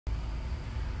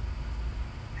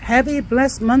Happy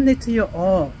blessed Monday to you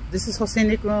all. This is Jose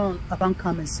Negron of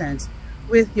Uncommon Sense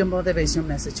with your motivational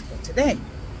message for today.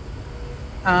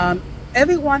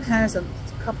 Everyone has a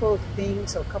couple of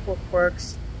things or a couple of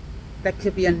quirks that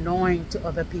could be annoying to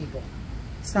other people.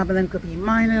 Some of them could be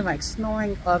minor, like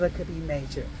snoring, other could be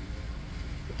major.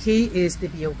 The key is to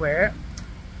be aware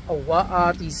of what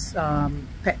are these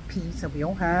pet peeves that we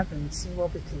all have and see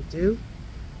what we can do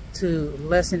to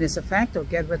lessen this effect or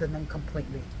get rid of them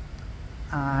completely.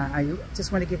 I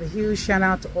just want to give a huge shout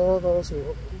out to all those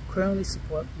who currently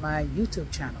support my YouTube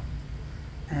channel.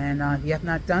 And if you have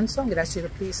not done so, I'd ask you to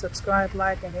please subscribe,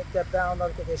 like, and hit that bell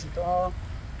notification to all.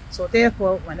 So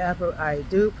therefore, whenever I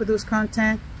do produce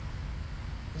content,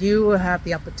 you will have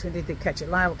the opportunity to catch it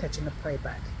live or catch it in the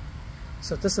playback.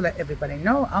 So just to let everybody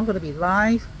know, I'm going to be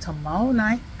live tomorrow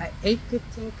night at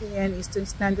 8:15 p.m. Eastern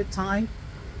Standard Time.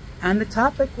 And the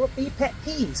topic will be pet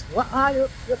peeves. What are your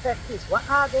pet peeves? What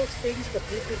are those things that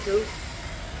people do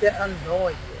that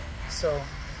annoy you? So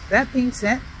that being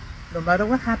said, no matter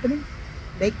what's happening,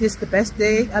 make this the best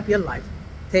day of your life.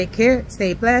 Take care,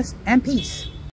 stay blessed, and peace.